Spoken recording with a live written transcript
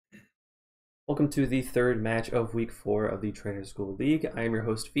Welcome to the third match of week 4 of the Trainer School League. I am your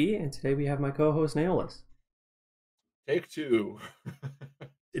host, Fee, and today we have my co-host, Naolis. Take two.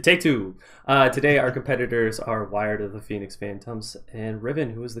 Take two. Today our competitors are Wired of the Phoenix Phantumps and Riven,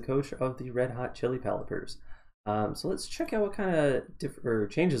 who is the coach of the Red Hot Chili Pelippers. So let's check out what kind of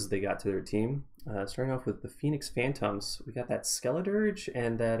changes they got to their team. Starting off with the Phoenix Phantumps, we got that Skeledirge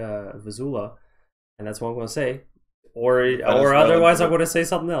and that Vizula, and that's what I'm going to say. Or otherwise I'm going to say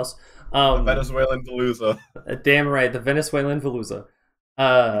something else. The Venezuelan Palooza. Damn right, the Venezuelan Veluza.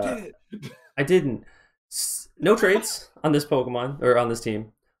 You did it. I didn't. No trades on this Pokemon or on this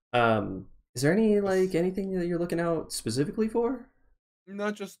team. Is there anything that you're looking out specifically for?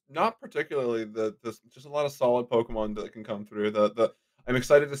 Not particularly. Just a lot of solid Pokemon that can come through. I'm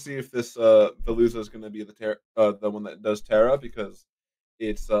excited to see if this Veluza is going to be the one that does Terra, because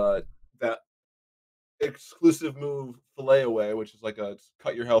it's that exclusive move Fillet Away, which is like a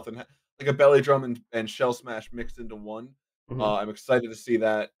cut your health and like a Belly Drum and Shell Smash mixed into one. Mm-hmm. I'm excited to see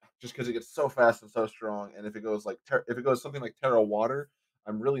that, just because it gets so fast and so strong. And if it goes something like Terra Water,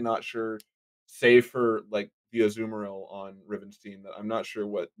 I'm really not sure. Save for like the Azumarill on Riven's team, that I'm not sure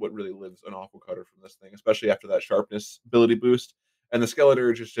what really lives an Awful Cutter from this thing, especially after that sharpness ability boost. And the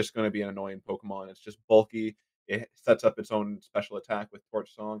Skeledirge is just going to be an annoying Pokemon. It's just bulky. It sets up its own special attack with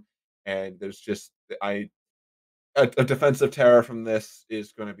Torch Song, and there's just a defensive Terra from this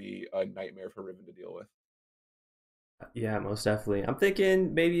is going to be a nightmare for Riven to deal with. Yeah, most definitely. I'm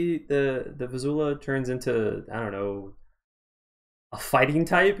thinking maybe the Vizula turns into, I don't know, a fighting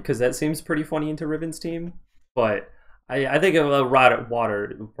type, because that seems pretty funny into Riven's team. But I think of a Rada.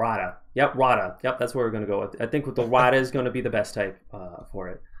 Yep, Rada. Yep, that's what we're gonna go with. I think the Rada is going to be the best type for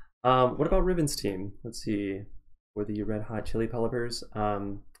it. What about Riven's team? Let's see. For the Red Hot Chili Peppers.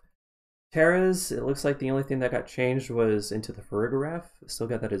 Terra's, it looks like the only thing that got changed was into the Farigiraf. Still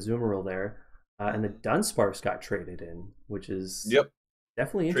got that Azumarill there. And the Dunsparce got traded in, which is Yep.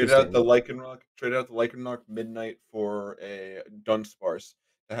 definitely Trade interesting. out the Lycanroc Midnight for a Dunsparce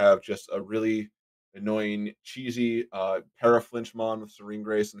to have just a really annoying, cheesy Paraflinchmon with Serene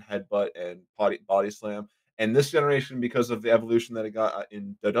Grace and Headbutt and Body Slam. And this generation, because of the evolution that it got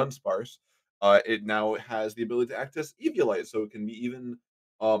in the Dunsparce, it now has the ability to access Eviolite, so it can be even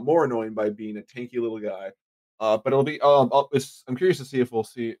more annoying by being a tanky little guy. But it'll be I'm curious to see if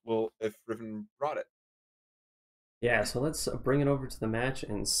Riven brought it. Yeah, so let's bring it over to the match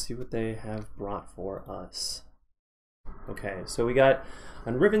and see what they have brought for us. Okay, so we got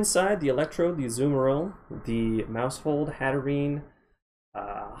on Riven's side the Electrode, the Azumarill, the Mousehold, Hatterene,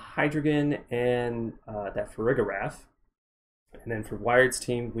 Hydreigon, and that Farigiraf. And then for Wired's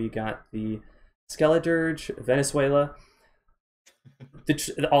team, we got the Skeledirge, Venezuela,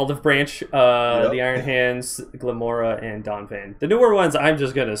 the Olive Branch, the Iron Hands, Glamora, and Donphan. The newer ones, I'm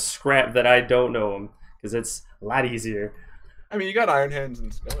just gonna scrap that I don't know them, because it's a lot easier. I mean, you got Iron Hands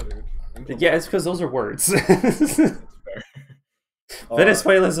and Skeletor. Yeah, it's because those are words. That's fair.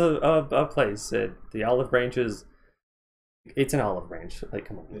 Venezuela's a place. The olive branch is... It's an olive branch. Like,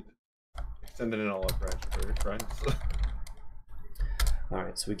 come on. Send it an olive branch for your friends.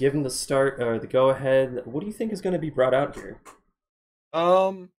 Alright, so we give him the start, or the go-ahead. What do you think is going to be brought out here?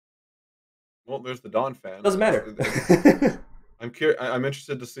 Well, there's the Donphan. Doesn't matter. I'm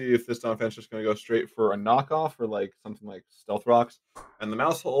interested to see if this Donphan's just going to go straight for a knockoff, or like something like Stealth Rocks. And the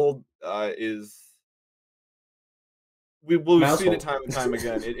Mousehold is... We've seen it time and time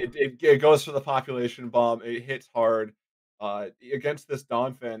again. It goes for the population bomb. It hits hard. Against this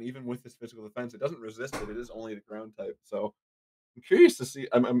Donphan, even with this physical defense, it doesn't resist it. It is only the ground type. So I'm curious to see.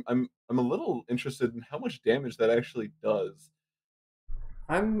 I'm a little interested in how much damage that actually does.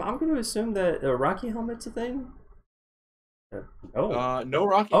 I'm going to assume that a Rocky Helmet's a thing. No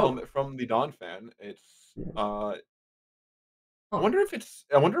Rocky Helmet from the Donphan. It's I wonder if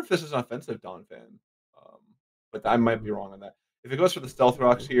this is an offensive Donphan. But I might be wrong on that. If it goes for the Stealth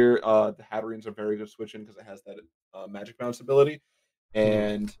Rocks here, the Hatterenes are very good switching, because it has that Magic Bounce ability,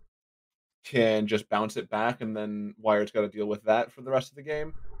 and can just bounce it back, and then Wired's got to deal with that for the rest of the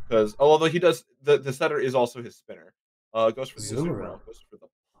game. Because although he does, the setter is also his spinner. Goes for the Azumarill, goes for the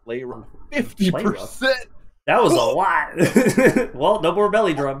Play Rough. 50%. That was a lot. Well, no more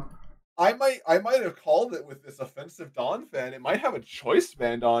Belly Drum. I might have called it with this offensive Donphan. It might have a choice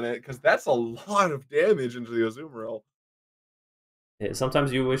band on it, because that's a lot of damage into the Azumarill. Yeah,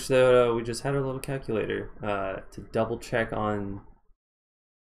 sometimes you wish that we just had a little calculator to double check on,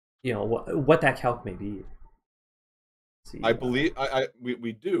 what that calc may be. I believe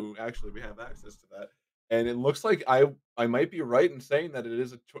we do actually. We have access to that, and it looks like I might be right in saying that it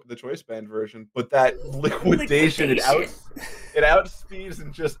is the choice band version, but that liquidation Liquidation. it outspeeds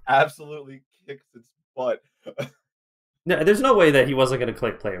and just absolutely kicks its butt. No, there's no way that he wasn't gonna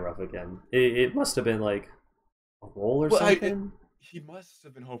click play rough again. It must have been like a roll or Well, something. he must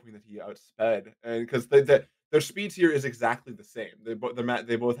have been hoping that he outsped, and because their speeds here is exactly the same. They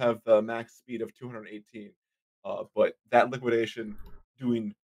both have the max speed of 218, but that liquidation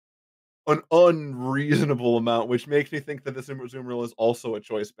doing an unreasonable amount, which makes me think that the Azumarill is also a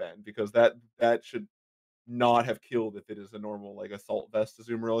choice band because that should not have killed if it is a normal like assault vest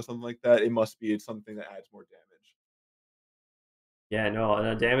Azumarill or something like that. It must be something that adds more damage. Yeah,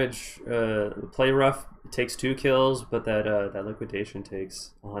 no, damage. Play rough takes 2 kills, but that liquidation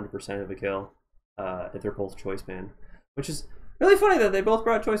takes 100% of a kill. If they're both choice band, which is really funny that they both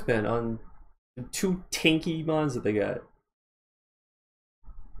brought choice band on the 2 tanky mons that they got.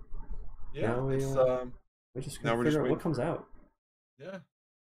 Yeah, Now it's we just now gotta we're just figure out waiting what comes for it. out. Yeah.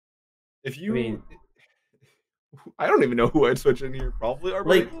 If I mean, you I don't even know who I'd switch in here. Probably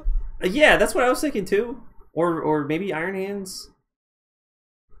like, Arboliva? yeah, that's what I was thinking too. Or maybe Iron Hands.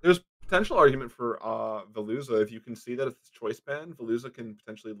 There's potential argument for Veluza if you can see that it's choice band. Veluza can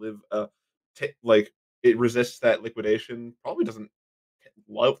potentially live like it resists that liquidation. Probably doesn't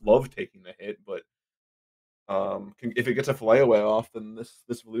love taking the hit, but if it gets a fillet away off, then this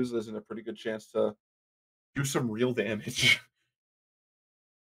Veluza is in a pretty good chance to do some real damage.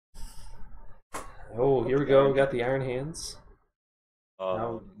 Oh, Up here with we the Iron go. Got Hand. the Iron Hands.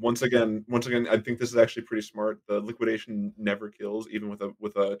 Now, Once again, I think this is actually pretty smart. The liquidation never kills, even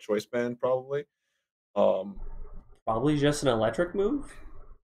with a choice band, probably. Um, probably just an electric move.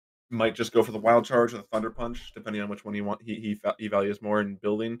 might just go for the wild charge or the thunder punch, depending on which one he values more in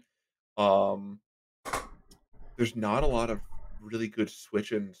building. Um, there's not a lot of really good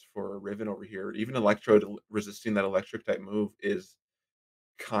switch-ins for Riven over here. Even Electrode resisting that electric type move is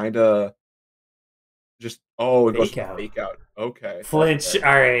kind of just it goes Fake for the out. fake out. Okay, that's Flinch. fair.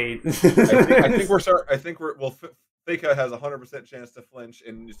 All right. I think we're well. Faker has 100% chance to flinch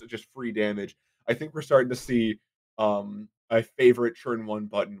and just free damage. I think we're starting to see a favorite turn one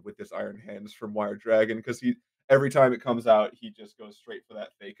button with this Iron Hands from Wire Dragon because he every time it comes out he just goes straight for that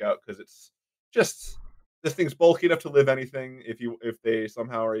fake out because it's just this thing's bulky enough to live anything if they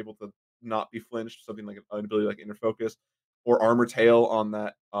somehow are able to not be flinched something like an ability like inner focus or armor tail on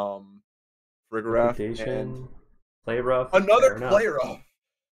that Frigoraph and Liquidation. Play rough. another Fair enough. player off.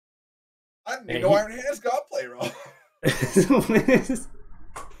 I didn't even And know he. Iron Hands got player off.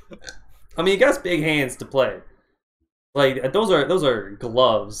 I mean, he got big hands to play. Like those are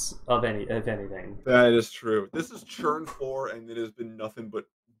gloves of any if anything. That is true. This is churn 4, and it has been nothing but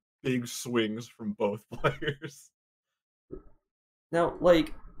big swings from both players. Now,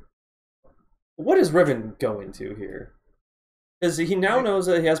 like, what does Riven go into here? Because he now I knows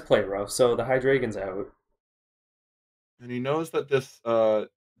that he has play rough, so the Hydreigon's out. and he knows that this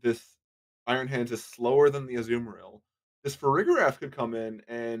Iron Hands is slower than the Azumarill. This Farigiraf could come in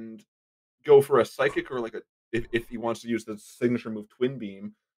and go for a psychic or like a if he wants to use the signature move Twin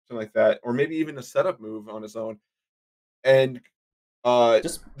Beam, something like that, or maybe even a setup move on his own. And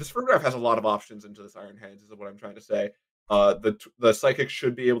Just this Farigiraf has a lot of options into this Iron Hands, is what I'm trying to say. The psychic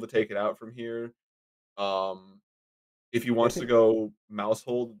should be able to take it out from here. Um, if he I wants to think go mouse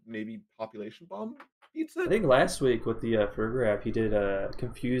hold, maybe population bomb beats I it. think last week with the Fergraph, he did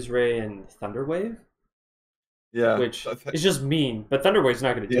Confuse Ray and Thunder Wave, Yeah, which is just mean, but Thunder Wave's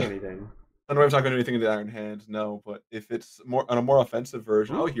not going to do yeah. anything. Thunderwave's not going to do anything in the Iron Hand, no. But if it's more on a more offensive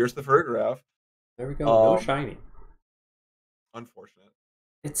version, oh, Ooh, here's the Farigiraf. there we go. No Um, shiny. unfortunate.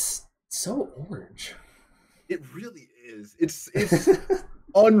 It's so orange. It really is. It's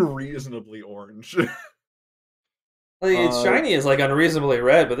unreasonably orange. Like its uh, shiny is like unreasonably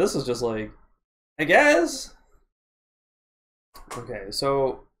red, but this is just like I guess. Okay,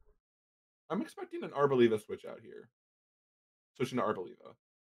 so I'm expecting an Arboliva switch out here. Switching to Arboliva.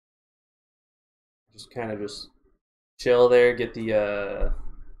 just kind of just chill there, get the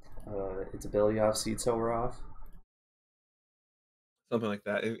its ability off, Seed Sower off. Something like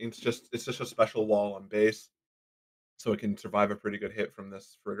that. It's just a special wall on base, so it can survive a pretty good hit from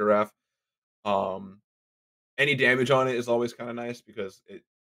this Farigiraf. Um, any damage on it is always kind of nice because it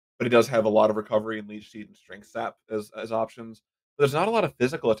does have a lot of recovery and leech seed and strength sap as options. But there's not a lot of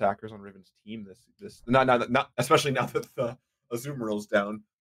physical attackers on Riven's team this not especially now that the Azumarill's down,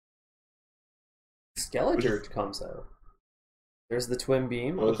 which is Skeledirge comes out. There's the Twin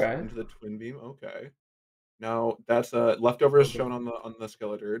Beam. goes Okay. into the twin beam. Okay. Now that's leftovers Okay. shown on the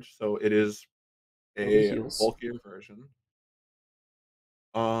Skeledirge, so it is Nobody a heals. bulkier version.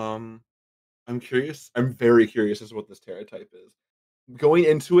 Um I'm curious. I'm very curious as to what this Terra type is. Going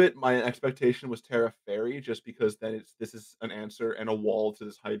into it, my expectation was Terra Fairy, just because then this is an answer and a wall to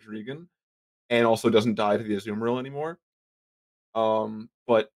this Hydreigon, and also doesn't die to the Azumarill anymore.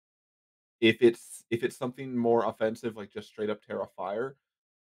 But if it's something more offensive, like just straight up Terra Fire,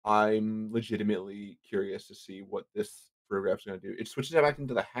 I'm legitimately curious to see what this Farigiraf's gonna do. It switches it back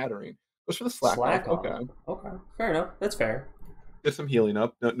into the Hattering. Goes for the Slack Off. Slack Okay. off. Okay, fair enough. That's fair. Get some healing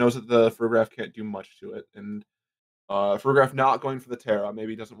up. Knows that the Farigiraf can't do much to it, and Farigiraf not going for the Terra.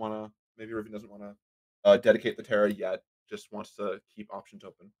 Maybe doesn't wanna maybe Riven doesn't wanna dedicate the Terra yet. Just wants to keep options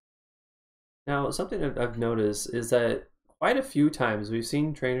open. Now, something I've noticed is that quite a few times we've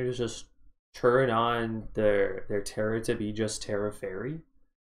seen trainers just turn on their Terra to be just Terra Fairy,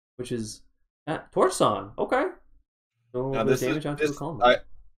 which is Torch Song. Okay, Now no this is damage onto a this combo.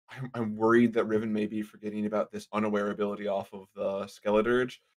 I'm worried that Riven may be forgetting about this unaware ability off of the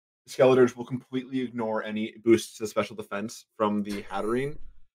Skeledirge. Skeledirge will completely ignore any boosts to special defense from the Hattering,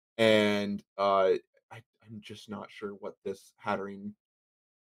 and I'm just not sure what this Hattering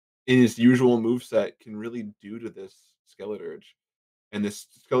in its usual moveset can really do to this Skeledirge. And this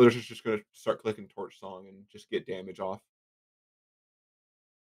Skeledirge is just going to start clicking Torch Song and just get damage off.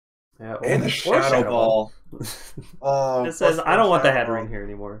 Yeah, And the or Shadow Shadow Ball. Ball. Oh, It says plus I one don't want the Shadow head Ball. ring here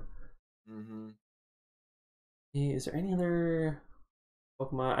anymore. Is there any other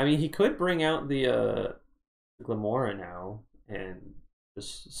Pokemon? I mean, he could bring out the Glamora now and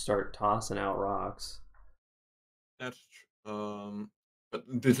just start tossing out rocks. That's true. But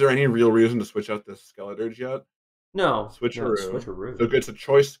is there any real reason to switch out this Skeledirge yet? No, no, Switcheroo. So switcheroo. it gets a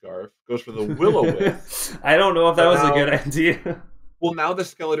Choice Scarf. Goes for the Will-O-Wisp. I don't know if that But was a now, good idea. well, now the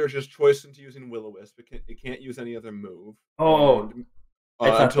Skeledirge is choiced into using Will-O-Wisp. It can't use any other move, Oh, and I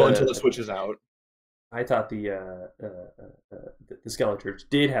thought until it switches out. I thought the Skeleturge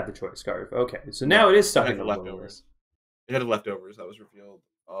did have the choice scarf. Okay, so now it No, is it stuck had in the the leftovers. Will-O-Wisp. It had leftovers that was revealed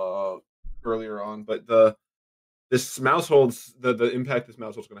earlier on, but this Mousehold's the impact this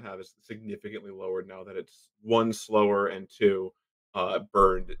Mousehold's going to have is significantly lowered now that it's one slower and two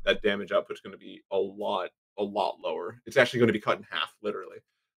burned. That damage output's going to be a lot lower. It's actually going to be cut in half, literally.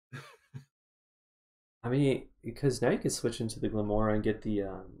 I mean, because now you can switch into the Glamora and get the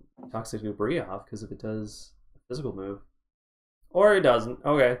Toxic Debris off because if it does a physical move. Or it doesn't.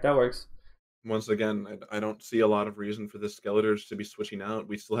 Okay, that works. Once again, I don't see a lot of reason for this Skeletor to be switching out.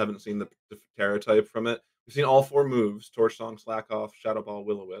 We still haven't seen the Terra type from it. We've seen all four moves: Torch Song, Slack Off, Shadow Ball,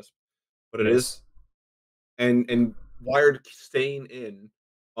 Will-O-Wisp. But it is Yes. and Wired staying in,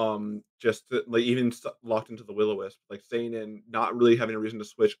 just to, like even locked into the Will-O-Wisp, like staying in, not really having a reason to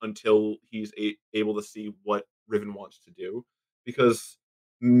switch until he's able to see what Riven wants to do, because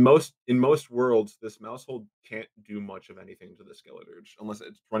in most worlds this Mousehold can't do much of anything to the Skeledirge unless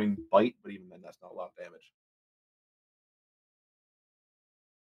it's running Bite, but even then that's not a lot of damage.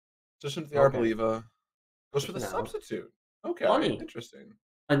 Just into the Okay. Arboliva. Goes for the Switching out. Substitute. Okay, Funny. interesting.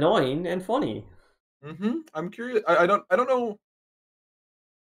 Annoying and funny. I'm curious. I don't know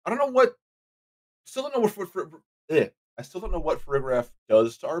what. Still don't know I still don't know what Farigiraf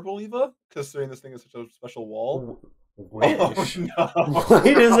does to Arboliva, considering this thing is such a special wall. Oh Wish. no!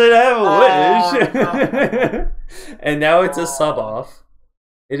 Why does it have Oh a no! wish? And now it's a sub Oh off.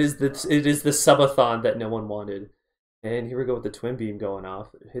 It is no! the subathon that no one wanted. And here we go with the twin beam going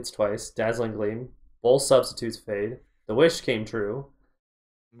off. It hits twice. Dazzling gleam. Both substitutes fade. The wish came true.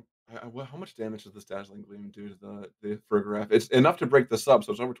 How much damage does this Dazzling Gleam do to the Farigiraf? It's enough to break the sub,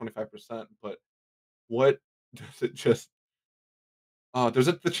 so it's over 25%. But what does it just? There's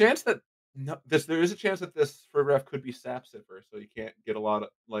the chance that no, there is a chance that this Farigiraf could be Sap Sipper, so you can't get a lot of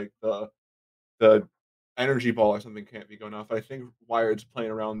like the energy ball or something can't be going off. I think Wired's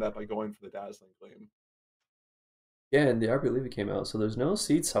playing around that by going for the Dazzling Gleam. Yeah, and the Arboliva came out, so there's no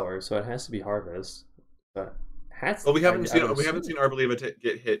seed sower, so it has to be harvest. But has Well, we haven't I seen would we haven't assume. seen Arboliva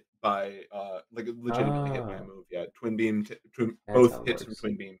get hit by like legitimately hit by a Ah, move yet. Twin Beam, that's how both it hits from works.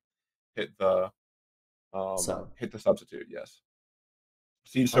 Twin Beam Sub. hit the substitute. Yes,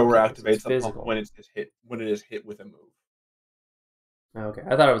 Seed Sower Okay, so it's activates upon physical. when it is hit with a move. Okay,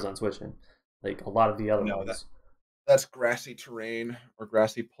 I thought I was on switching, like a lot of the other No, ones. that's Grassy Terrain or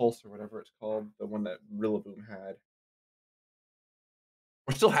Grassy Pulse or whatever it's called, the one that Rillaboom had.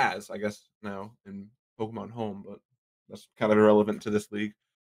 Or still has, I guess, now in Pokemon Home, but that's kind of irrelevant to this league.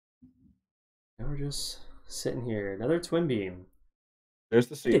 Now we're just sitting here. Another twin beam. There's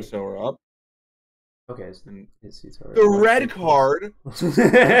the I Seed did. Sower up, Okay, and it's alright. the What red two plus? card.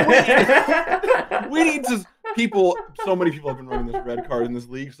 We need to people. So many people have been running this red card in this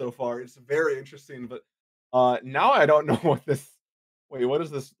league so far. It's very interesting, but now I don't know Wait, what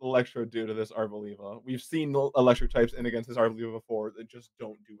does this Electro do to this Arboliva? We've seen electric types in against this Arboliva before that just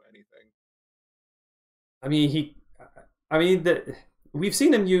don't do anything. I mean, we've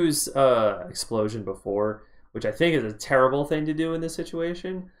seen him use explosion before, which I think is a terrible thing to do in this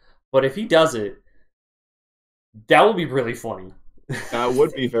situation. But if he does it, that would be really funny. That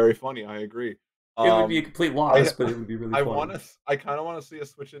would be very funny. I agree. It would be a complete loss, I but it would be really I funny. want to. I kind of want to see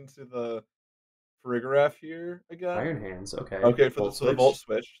us switch into the Farigiraf here again. Iron Hands, okay. Okay, Volt so the Volt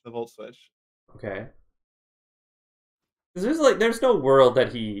switch, Switch, the Volt Switch. okay. 'Cause there's no world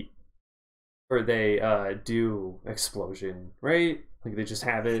that he or they do explosion, right? Like they just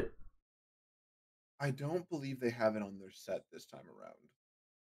have it. I don't believe they have it on their set this time around.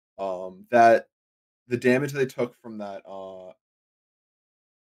 That the damage they took from that. What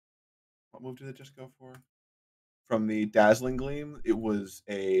move did it just go for? From the Dazzling Gleam, it was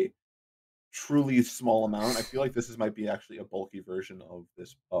a truly small amount. I feel like might be actually a bulky version of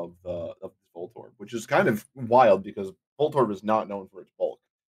this Voltorb, which is kind of wild because Voltorb is not known for its bulk.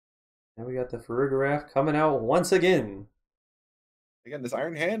 Now we got the Farigiraf coming out once again. Again, this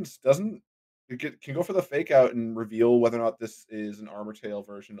Iron Hands doesn't can go for the fake out and reveal whether or not this is an Armor Tail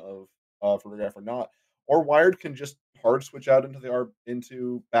version of Farigiraf or not. Or Wired can just hard switch out into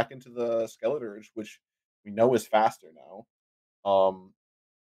back into the Skeleturge, which we know is faster now.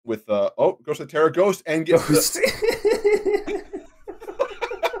 With goes to Terra Ghost and gets the Ghost.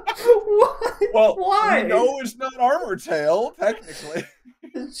 What? well, we Why? know it's not Armor Tail, technically.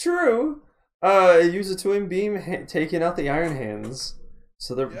 It's true. Use a Twin Beam, taking out the Iron Hands.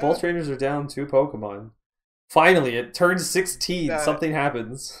 So Yeah, both trainers are down 2 Pokemon. Finally, it turns 16. that Something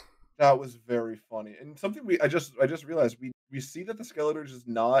happens. that was very funny. And something I just realized we see that the Skeletor does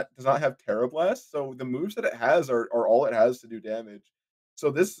not have Terra Blast, so the moves that it has are all it has to do damage. So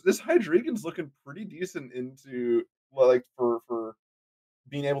this Hydreigon's looking pretty decent into well, like for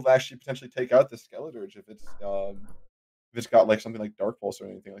being able to actually potentially take out the Skeletor if it's got like something like Dark Pulse or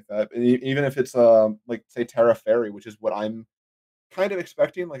anything like that. And even if it's like say Terra Fairy, which is what I'm kind of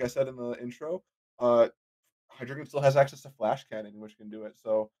expecting, like I said in the intro, uh Hydreigon still has access to Flash Cannon, which can do it.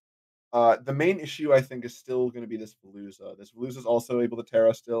 So the main issue I think is still going to be this Veluza. This Veluza is also able to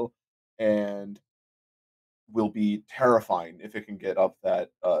Terra still, and will be terrifying if it can get up that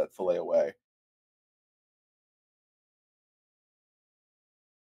fillet away.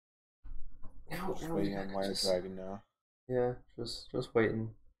 Just Now we waiting on gotta Wire just Dragon now. yeah, just waiting.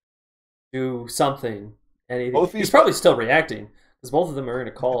 Do something. Anything. Both He's these, probably still reacting because both of them are in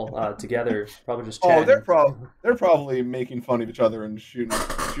a call together. Probably just oh, chatting. they're probably making fun of each other and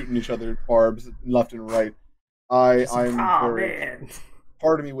shooting each other barbs left and right. Just like, I'm oh very man.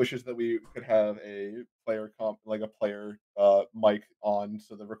 part of me wishes that we could have a player mic on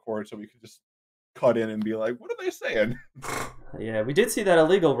so the record so we could just cut in and be like, what are they saying? Yeah, we did see that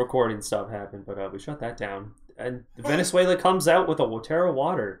illegal recording stuff happen, but we shut that down. And Venezuela comes out with a Terra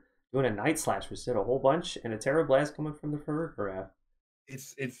Water doing a Night Slash, which did a whole bunch, and a Terra Blast coming from the Farigiraf.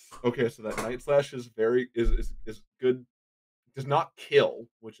 It's okay. So that Night Slash is is good. Does not kill,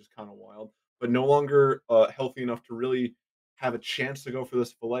 which is kind of wild, but no longer healthy enough to really have a chance to go for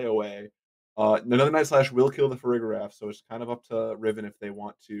this fillet away. Another Night Slash will kill the Farigiraf, so it's kind of up to Riven if they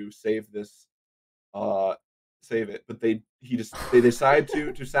want to uh, save it. But they decide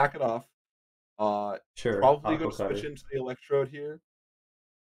to sack it off. Uh, Sure, Probably going Aqua to switch Cutter. into the Electrode here.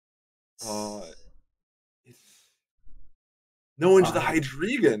 Uh, it's no into the Uh,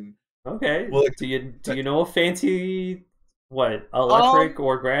 Hydreigon. okay. Well, like, Do you know a fancy what um, electric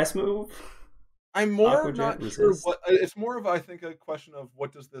or grass move? I'm more Aqua Jet not sure resist. what it's more of I think a question of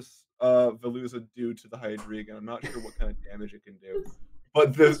what does this Veluza do to the Hydreigon. I'm not sure what kind of damage it can do.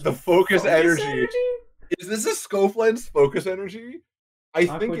 But Just the focus focus energy, energy. is this a Scope Lens focus energy? I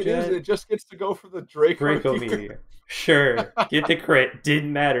think Aqua it is, and it Jet. just gets to go for the Draco Draco here. Meteor. Sure, get the crit.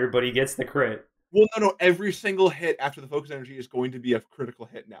 Didn't matter, but he gets the crit. Well, no, every single hit after the focus energy is going to be a critical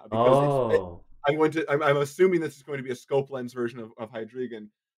hit now because Oh, I'm assuming this is going to be a Scope Lens version of Hydreigon.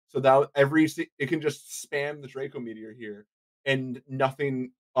 So that it can just spam the Draco Meteor here, and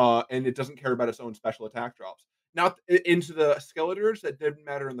nothing, and it doesn't care about its own special attack drops. Now into the Skeletors that didn't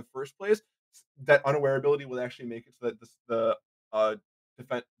matter in the first place. That unaware ability will actually make it so that uh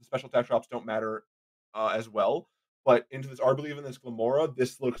the special attack drops don't matter as well. But into this Arbolive and this Glamora,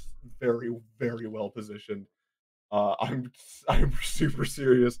 this looks very well positioned. I'm I'm super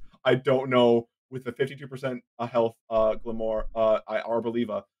serious. I don't know with the 52% health Glamora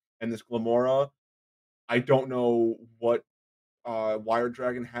Arboliva and this Glamora, I don't know what Wired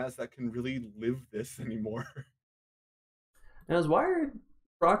Dragon has that can really live this anymore. now is Wired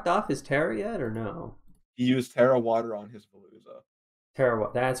rocked off his Terra yet or no? He used Terra Water on his Veluza. Terra,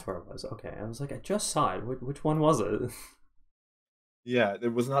 that's where it was. Okay, I was like, I just saw it. Which one was it? Yeah,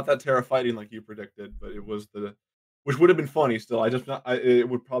 it was not that Terra fighting like you predicted, but it was the which would have been funny still. I just not I it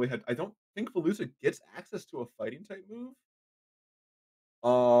would probably had I don't think Veluza gets access to a fighting type move.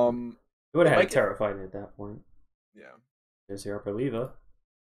 Um, It would it have had might a get Terra fighting at that point. yeah. There's the Arpaliva.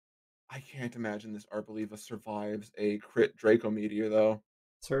 I can't imagine this Arboliva survives a crit Draco Meteor though.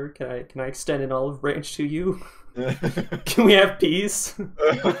 Sir, can I extend an olive branch to you? Can we have peace? And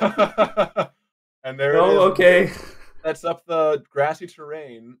there it No, is. okay. That's up the grassy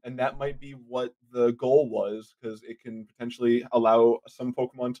terrain, and that might be what the goal was, because it can potentially allow some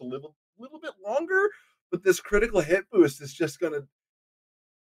Pokemon to live a little bit longer. But this critical hit boost is just gonna.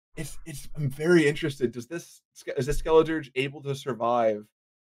 It's. I'm very interested. Does this is this Skeledirge able to survive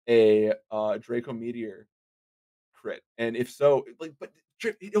a Draco Meteor crit? And if so, like, but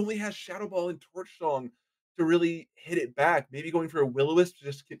it only has Shadow Ball and Torch Song to really hit it back. Maybe going for a Will-O-Wisp to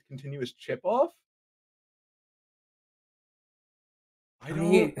just continue his chip off. I I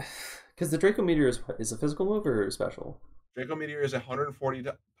don't. mean, because the Draco Meteor is a physical move or special? Draco Meteor is a 140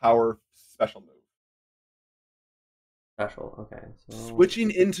 power special move. Special. Okay, so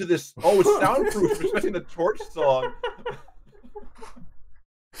Switching into this. Oh, it's soundproof. We're expecting the Torch Song.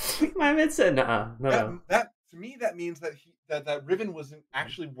 my mid said, nah, no. That to me that means that that Riven wasn't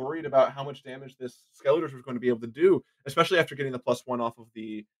actually worried about how much damage this Skeletor was going to be able to do, especially after getting the +1 off of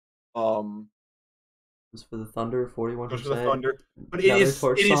the um This for the Thunder, goes for the 41%. Thunder. But Another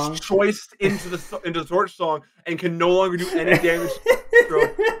Torch it is Song. choiced into the Torch Song and can no longer do any damage to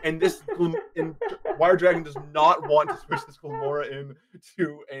Electro. And this and Wire Dragon does not want to switch this Glamora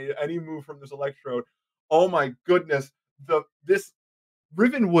into any move from this Electrode. Oh my goodness. This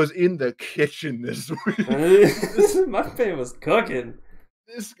Riven was in the kitchen this week. My fan was cooking.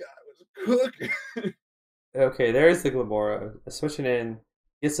 This guy was cooking. Okay, there's the Glamora. Switching in.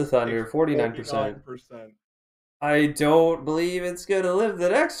 Gets the Thunder, 49%. 49%. I don't believe it's gonna live the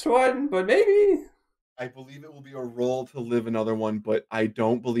next one, but maybe. I believe it will be a roll to live another one, but I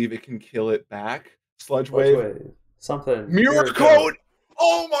don't believe it can kill it back. Sludge Wave. Something. Mirror Coat!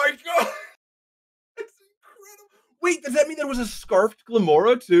 Oh my god! That's incredible. Wait, does that mean there was a scarfed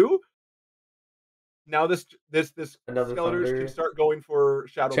Glamora too? Now this Another Skeletors Thunder. can start going for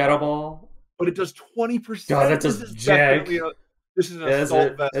Shadow Ball. But it does 20%. God, that does jack. This is an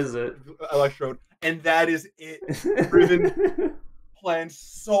assault vest is it? Electrode, and that is it. Riven planned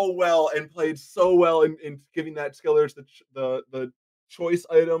so well and played so well in giving that Skeletor the choice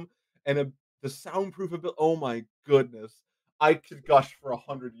item and the soundproof ability. Oh my goodness, I could gush for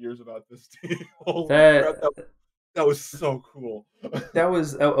 100 years about this team. Holy crap, that was so cool. That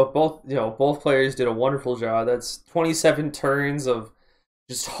was both players did a wonderful job. That's 27 turns of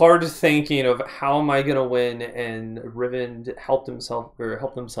just hard thinking of how am I gonna win, and Riven helped themselves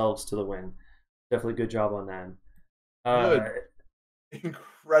to the win. Definitely good job on that. Good.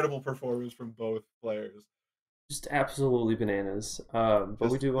 Incredible performance from both players. Just absolutely bananas. But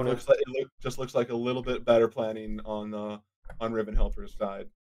we do want to. It just looks like a little bit better planning on Riven Helper's side.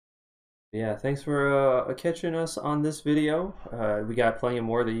 Yeah, thanks for catching us on this video. We got plenty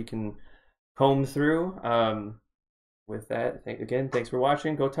more that you can comb through. With that, thanks for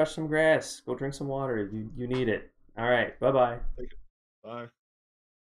watching. Go touch some grass. Go drink some water. You need it. All right. Bye-bye. Bye.